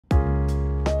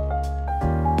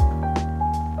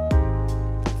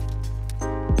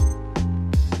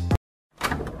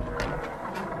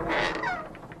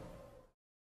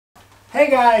Hey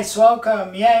guys,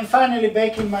 welcome! Yeah, I'm finally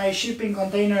back in my shipping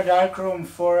container darkroom.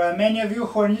 For many of you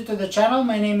who are new to the channel,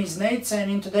 my name is Nate,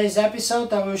 and in today's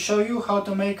episode I will show you how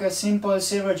to make a simple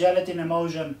silver gelatin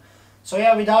emulsion. So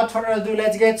yeah, without further ado,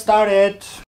 let's get started!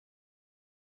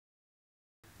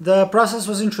 The process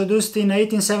was introduced in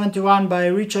 1871 by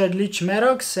Richard Leach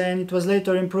Maddox, and it was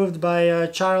later improved by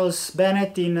Charles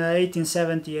Bennett in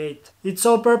 1878. Its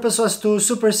sole purpose was to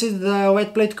supersede the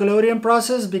wet plate collodion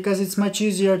process because it's much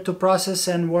easier to process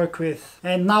and work with.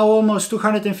 And now, almost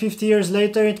 250 years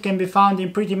later, it can be found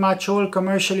in pretty much all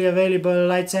commercially available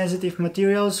light-sensitive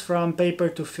materials from paper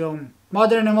to film.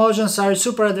 Modern emulsions are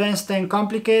super advanced and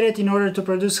complicated in order to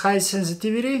produce high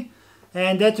sensitivity,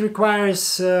 and that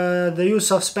requires the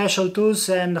use of special tools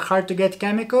and hard to get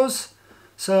chemicals.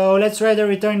 So let's rather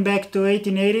return back to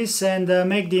 1880s and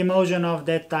make the emulsion of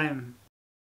that time.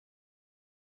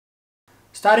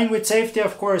 Starting with safety,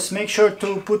 of course, make sure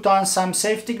to put on some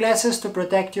safety glasses to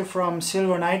protect you from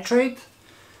silver nitrate,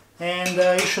 and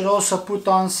you should also put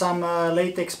on some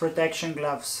latex protection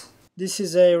gloves. This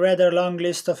is a rather long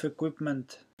list of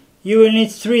equipment. You will need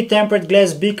 3 tempered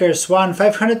glass beakers, one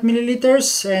 500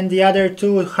 milliliters and the other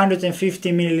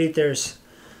 250 milliliters.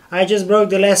 I just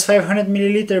broke the last 500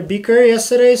 milliliter beaker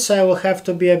yesterday, so I will have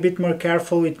to be a bit more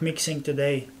careful with mixing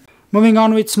today. Moving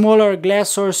on with smaller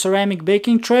glass or ceramic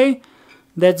baking tray.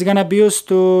 That's gonna be used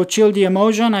to chill the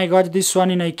emulsion. I got this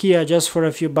one in IKEA just for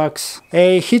a few bucks.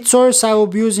 A heat source, I will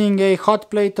be using a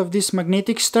hot plate of this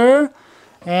magnetic stirrer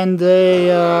and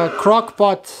a crock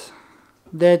pot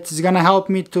that's gonna help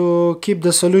me to keep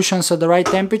the solutions at the right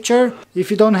temperature.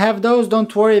 If you don't have those,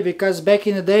 don't worry, because back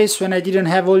in the days when I didn't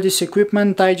have all this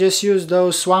equipment, I just used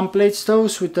those one plate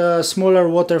stoves with a smaller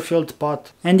water-filled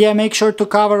pot. And yeah, make sure to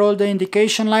cover all the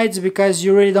indication lights because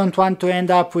you really don't want to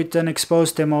end up with an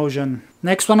exposed emulsion.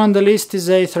 Next one on the list is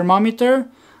a thermometer.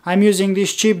 I'm using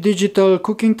this cheap digital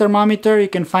cooking thermometer. You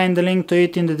can find the link to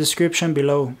it in the description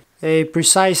below. A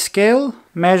precise scale,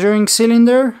 measuring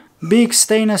cylinder, big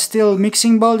stainless steel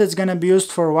mixing bowl that's gonna be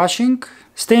used for washing,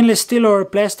 stainless steel or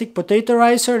plastic potato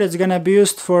ricer that's gonna be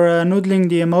used for noodling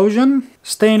the emulsion,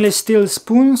 stainless steel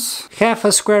spoons, half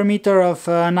a square meter of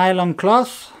nylon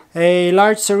cloth, a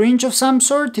large syringe of some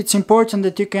sort. It's important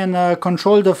that you can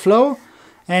control the flow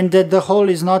and that the hole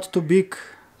is not too big.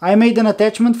 I made an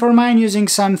attachment for mine using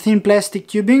some thin plastic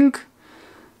tubing.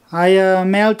 I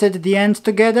melted the end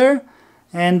together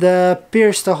and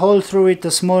pierced a hole through it with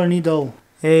a small needle.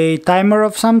 A timer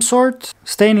of some sort,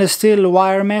 stainless steel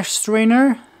wire mesh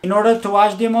strainer. In order to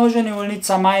wash the emulsion you will need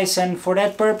some ice, and for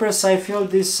that purpose I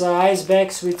filled these ice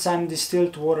bags with some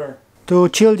distilled water. To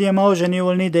chill the emulsion you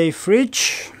will need a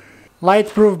fridge,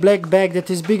 light-proof black bag that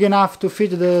is big enough to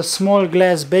fit the small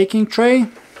glass baking tray,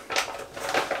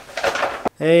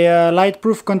 a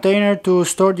light-proof container to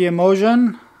store the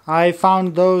emulsion. I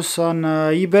found those on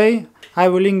eBay. I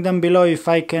will link them below if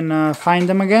I can find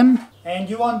them again. And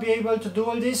you won't be able to do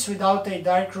all this without a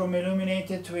darkroom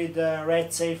illuminated with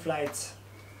red safe lights.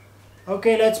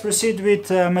 Okay, let's proceed with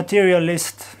material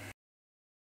list.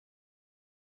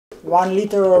 1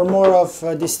 liter or more of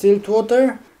distilled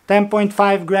water,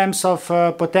 10.5 grams of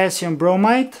potassium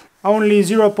bromide, only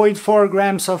 0.4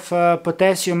 grams of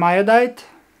potassium iodide,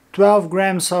 12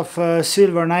 grams of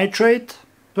silver nitrate,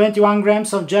 21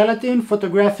 grams of gelatin.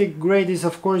 Photographic grade is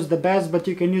of course the best, but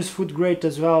you can use food grade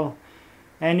as well.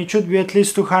 And it should be at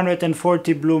least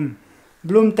 240 bloom.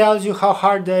 Bloom tells you how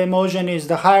hard the emulsion is.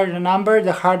 The higher the number,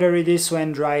 the harder it is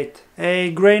when dried.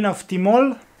 A grain of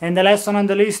thymol. And the last one on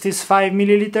the list is 5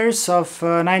 milliliters of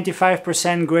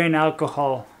 95% grain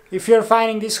alcohol. If you're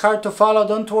finding this hard to follow,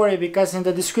 don't worry, because in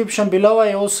the description below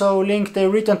I also linked a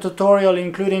written tutorial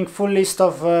including full list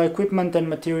of equipment and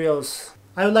materials.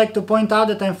 I would like to point out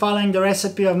that I'm following the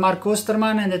recipe of Mark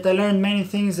Osterman and that I learned many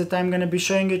things that I'm going to be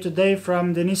showing you today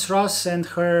from Denise Ross and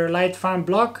her Light Farm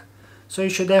blog, so you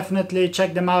should definitely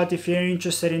check them out if you're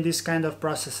interested in this kind of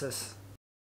processes.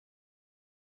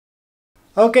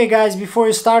 Okay guys, before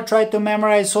you start, try to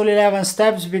memorize all 11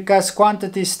 steps because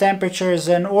quantities, temperatures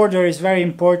and order is very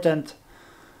important.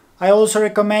 I also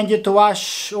recommend you to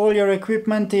wash all your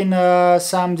equipment in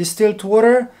some distilled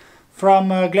water, from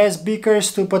glass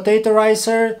beakers to potato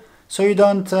ricer, so you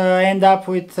don't end up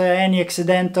with any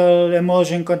accidental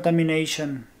emulsion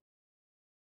contamination.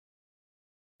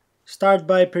 Start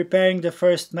by preparing the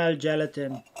first melt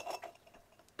gelatin.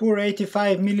 Pour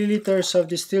 85 milliliters of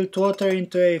distilled water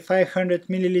into a 500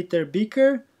 milliliter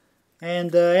beaker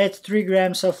and add 3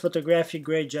 grams of photographic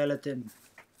grade gelatin.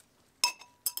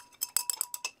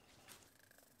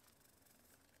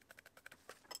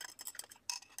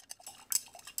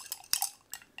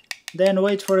 Then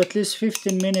wait for at least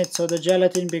 15 minutes so the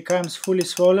gelatin becomes fully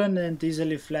swollen and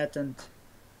easily flattened.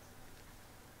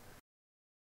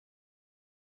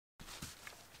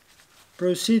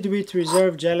 Proceed with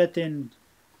reserved gelatin.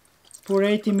 Pour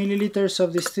 80 ml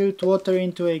of distilled water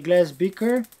into a glass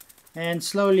beaker and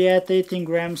slowly add 18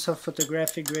 grams of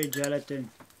photographic grade gelatin.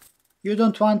 You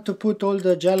don't want to put all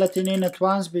the gelatin in at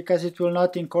once because it will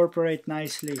not incorporate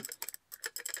nicely.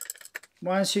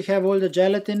 Once you have all the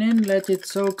gelatin in, let it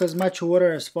soak as much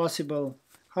water as possible.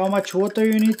 How much water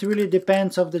you need really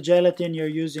depends on the gelatin you're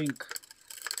using.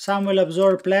 Some will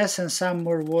absorb less and some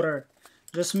more water.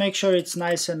 Just make sure it's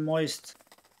nice and moist.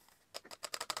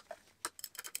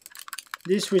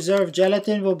 This reserved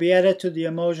gelatin will be added to the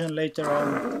emulsion later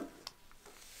on.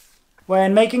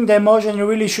 When making the emulsion you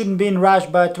really shouldn't be in rush,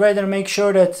 but rather make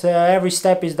sure that every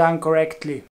step is done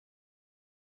correctly.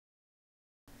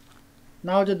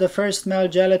 Now that the first male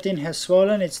gelatin has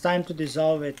swollen, it's time to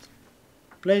dissolve it.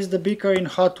 Place the beaker in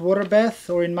hot water bath,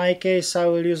 or in my case I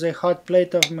will use a hot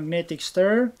plate of magnetic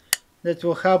stirrer that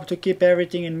will help to keep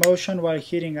everything in motion while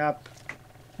heating up.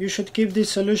 You should keep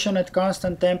this solution at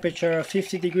constant temperature of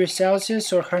 50 degrees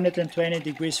Celsius or 120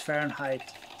 degrees Fahrenheit.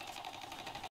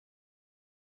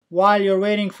 While you're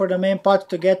waiting for the main pot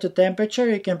to get to temperature,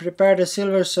 you can prepare the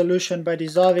silver solution by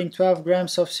dissolving 12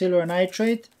 grams of silver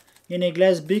nitrate in a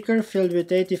glass beaker filled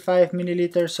with 85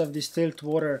 milliliters of distilled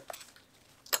water.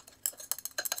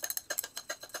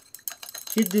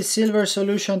 Heat this silver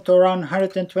solution to around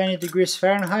 120 degrees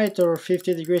Fahrenheit or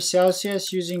 50 degrees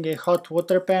Celsius using a hot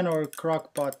water pan or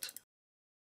crock pot.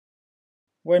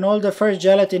 When all the first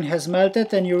gelatin has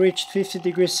melted and you reached 50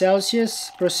 degrees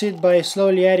Celsius, proceed by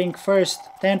slowly adding first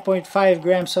 10.5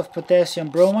 grams of potassium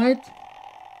bromide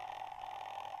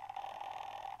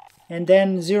and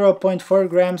then 0.4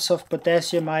 grams of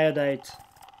potassium iodide.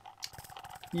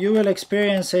 You will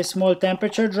experience a small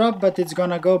temperature drop, but it's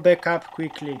gonna go back up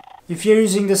quickly. If you're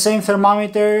using the same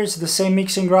thermometers, the same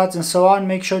mixing rods and so on,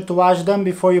 make sure to wash them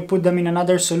before you put them in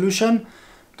another solution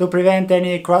to prevent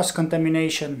any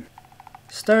cross-contamination.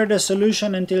 Stir the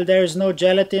solution until there is no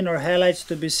gelatin or halides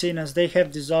to be seen, as they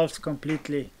have dissolved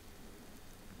completely.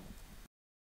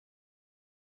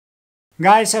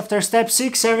 Guys, after step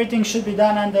 6 everything should be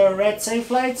done under red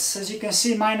safe lights. As you can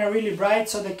see, mine are really bright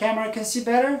so the camera can see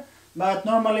better, but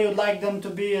normally you'd like them to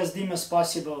be as dim as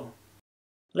possible.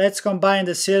 Let's combine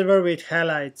the silver with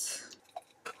halides.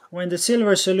 When the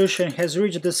silver solution has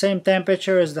reached the same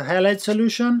temperature as the halide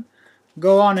solution,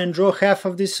 go on and draw half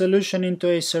of this solution into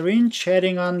a syringe,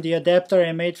 adding on the adapter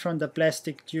I made from the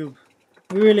plastic tube.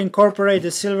 We will incorporate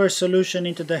the silver solution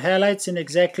into the halides in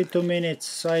exactly 2 minutes,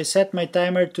 so I set my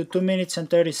timer to 2 minutes and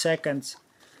 30 seconds.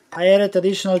 I added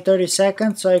additional 30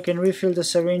 seconds so I can refill the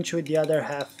syringe with the other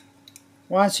half.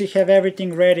 Once you have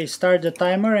everything ready, start the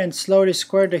timer and slowly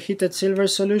squirt the heated silver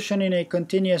solution in a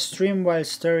continuous stream while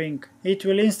stirring. It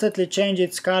will instantly change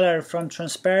its color from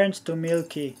transparent to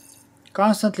milky.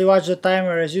 Constantly watch the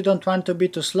timer as you don't want to be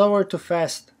too slow or too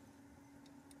fast.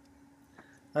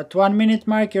 At 1 minute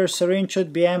mark your syringe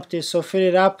should be empty, so fill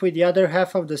it up with the other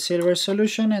half of the silver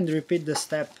solution and repeat the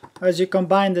step. As you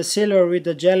combine the silver with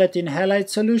the gelatin halide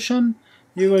solution,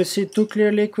 you will see two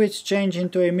clear liquids change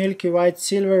into a milky white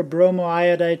silver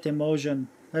bromoiodide emulsion.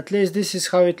 At least this is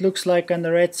how it looks like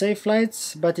under red safe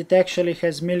lights, but it actually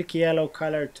has milky yellow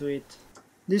color to it.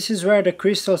 This is where the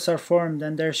crystals are formed,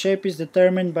 and their shape is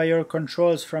determined by your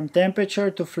controls from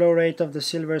temperature to flow rate of the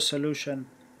silver solution.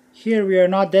 Here we are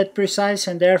not that precise,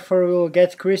 and therefore we will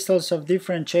get crystals of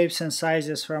different shapes and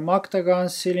sizes, from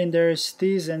octagons, cylinders,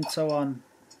 T's and so on.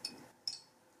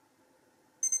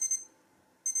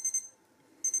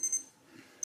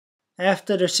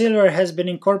 After the silver has been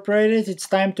incorporated, it's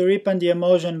time to ripen the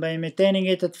emulsion by maintaining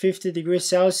it at 50 degrees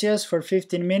Celsius for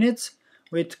 15 minutes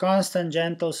with constant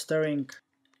gentle stirring.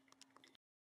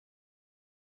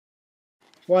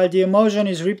 While the emulsion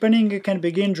is ripening, you can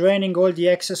begin draining all the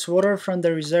excess water from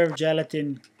the reserved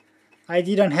gelatin. I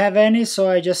didn't have any, so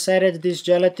I just added this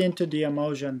gelatin to the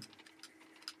emulsion.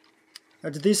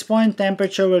 At this point,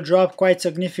 temperature will drop quite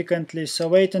significantly, so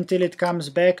wait until it comes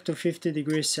back to 50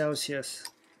 degrees Celsius.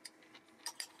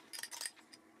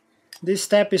 This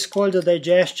step is called the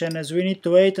digestion, as we need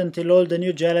to wait until all the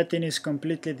new gelatin is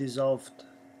completely dissolved.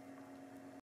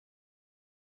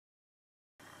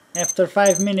 After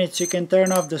 5 minutes you can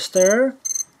turn off the stirrer,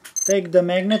 take the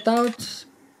magnet out,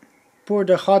 pour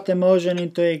the hot emulsion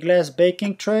into a glass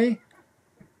baking tray,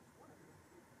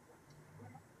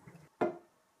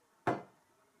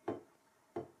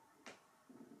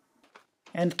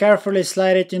 and carefully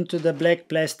slide it into the black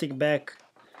plastic bag.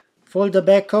 Fold the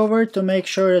back over to make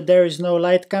sure that there is no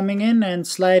light coming in and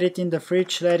slide it in the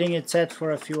fridge, letting it set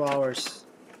for a few hours.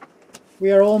 We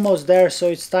are almost there, so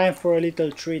it's time for a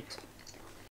little treat.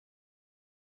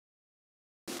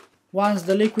 Once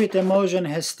the liquid emulsion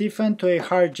has stiffened to a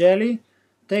hard jelly,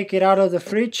 take it out of the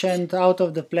fridge and out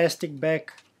of the plastic bag.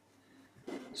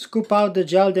 Scoop out the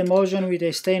gelled emulsion with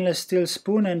a stainless steel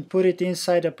spoon and put it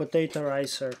inside a potato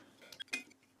ricer.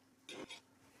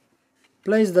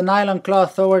 Place the nylon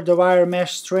cloth over the wire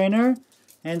mesh strainer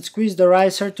and squeeze the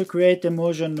ricer to create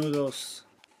emulsion noodles.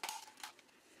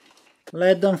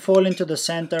 Let them fall into the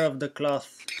center of the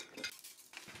cloth.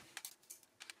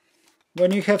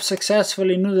 When you have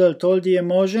successfully noodled all the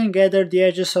emulsion, gather the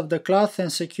edges of the cloth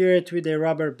and secure it with a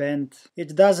rubber band.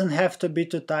 It doesn't have to be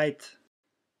too tight.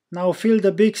 Now fill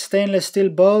the big stainless steel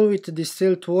bowl with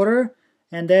distilled water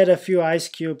and add a few ice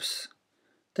cubes.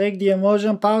 Take the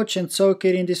emulsion pouch and soak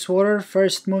it in this water,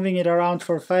 first moving it around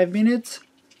for 5 minutes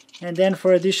and then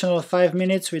for additional 5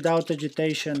 minutes without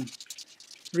agitation.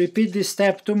 Repeat this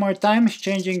step 2 more times,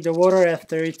 changing the water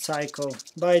after each cycle.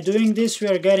 By doing this, we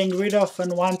are getting rid of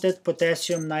unwanted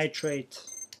potassium nitrate.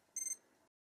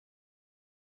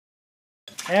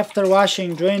 After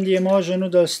washing, drain the emulsion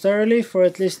noodles thoroughly for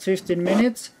at least 15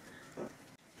 minutes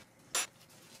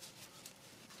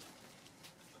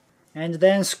and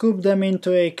then scoop them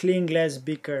into a clean glass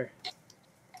beaker.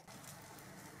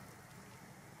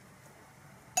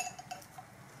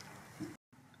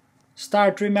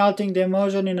 Start remelting the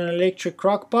emulsion in an electric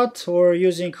crockpot or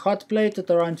using hot plate at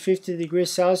around 50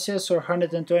 degrees Celsius or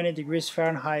 120 degrees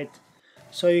Fahrenheit,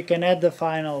 so you can add the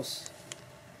finals.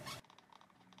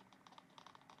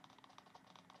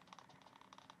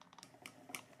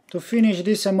 To finish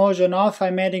this emulsion off,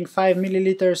 I'm adding 5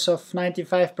 milliliters of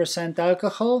 95%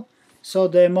 alcohol, so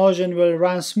the emulsion will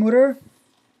run smoother,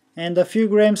 and a few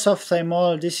grams of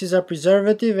thymol. This is a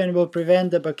preservative and will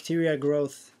prevent the bacteria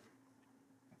growth.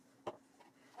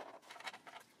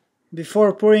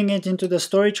 Before pouring it into the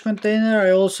storage container, I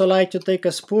also like to take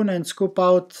a spoon and scoop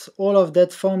out all of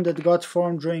that foam that got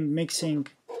formed during mixing.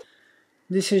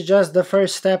 This is just the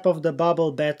first step of the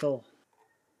bubble battle.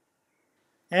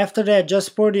 After that,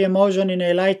 just pour the emulsion in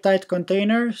a light tight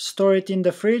container, store it in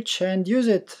the fridge and use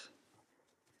it.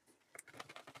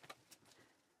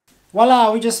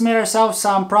 Voila, we just made ourselves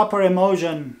some proper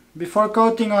emulsion. Before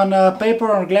coating on paper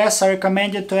or glass, I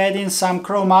recommend you to add in some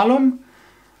chrome alum,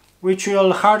 which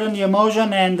will harden the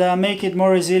emulsion and make it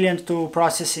more resilient to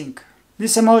processing.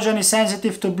 This emulsion is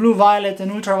sensitive to blue, violet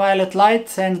and ultraviolet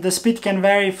light, and the speed can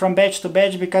vary from batch to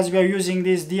batch because we are using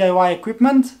this DIY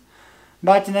equipment.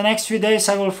 But in the next few days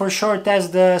I will for sure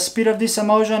test the speed of this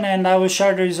emulsion and I will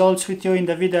share the results with you in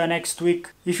the video next week.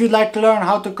 If you'd like to learn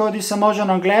how to coat this emulsion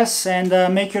on glass and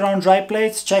make your own dry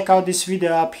plates, check out this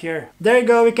video up here. There you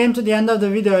go, we came to the end of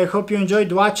the video. I hope you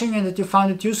enjoyed watching and that you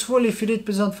found it useful. If you did,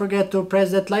 please don't forget to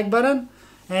press that like button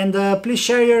and please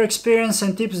share your experience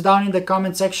and tips down in the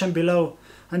comment section below.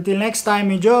 Until next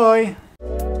time, enjoy!